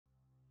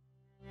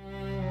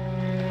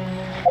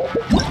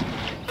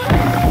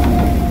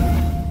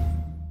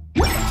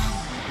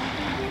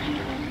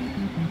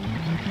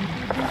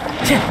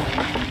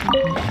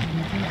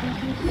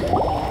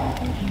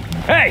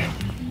Hey!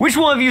 Which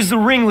one of you is the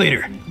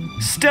ringleader?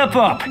 Step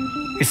up.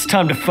 It's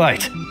time to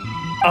fight.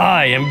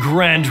 I am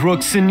Grand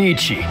Rook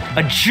Senichi,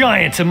 a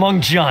giant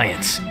among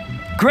giants.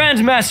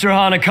 Grandmaster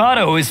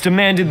Hanakato has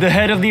demanded the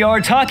head of the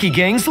Arataki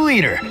gang's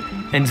leader,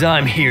 and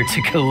I'm here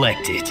to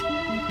collect it.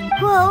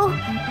 Whoa,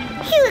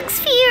 he looks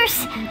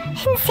fierce,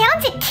 and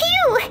sounds it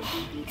too.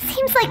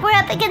 Seems like we're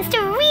up against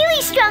a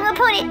really strong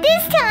opponent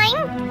this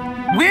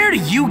time. Where do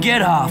you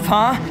get off,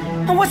 huh?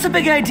 And what's the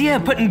big idea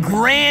of putting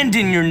grand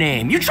in your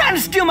name? You trying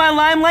to steal my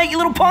limelight, you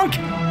little punk?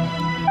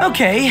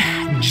 Okay,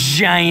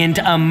 giant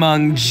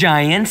among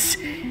giants.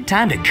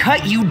 Time to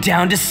cut you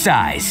down to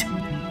size.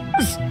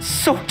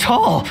 So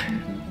tall.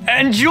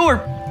 And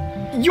you're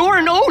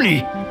an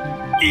Oni.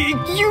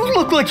 You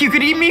look like you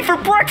could eat me for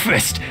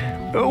breakfast.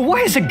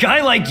 Why is a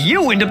guy like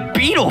you into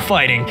Beetle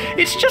fighting?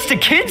 It's just a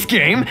kid's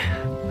game.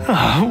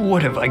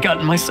 What have I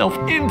gotten myself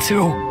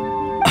into?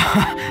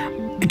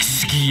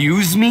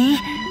 Excuse me?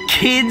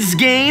 Kids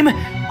game?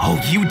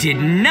 Oh, you did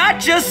not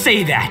just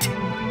say that.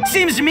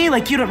 Seems to me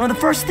like you don't know the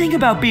first thing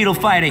about Beetle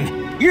fighting.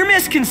 Your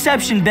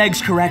misconception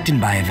begs correcting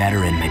by a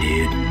veteran, my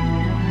dude.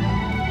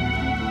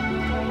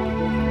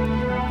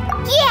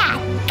 Yeah,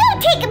 go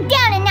take him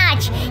down a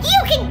notch.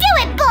 You can do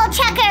it, Bull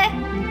Chucker.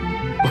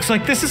 Looks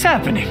like this is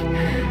happening.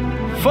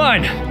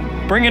 Fine,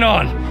 bring it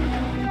on.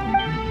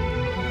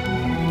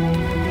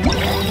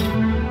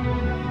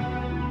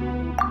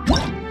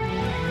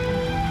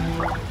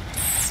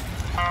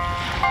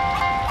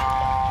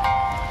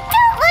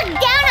 Don't look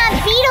down on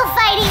Beetle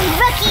fighting,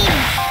 rookie.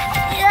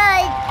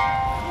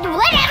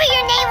 Whatever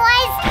your name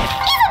was,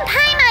 even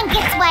Paimon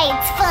gets why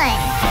it's fun.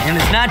 And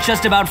it's not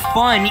just about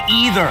fun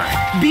either.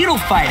 Beetle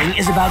fighting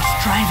is about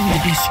striving to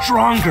be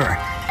stronger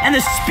and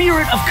the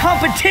spirit of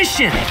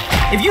competition.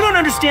 If you don't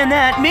understand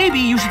that, maybe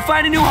you should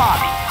find a new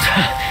hobby.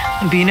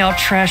 I'm being out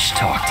trash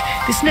talked.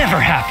 This never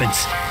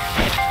happens.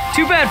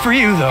 Too bad for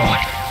you, though,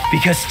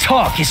 because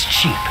talk is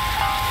cheap.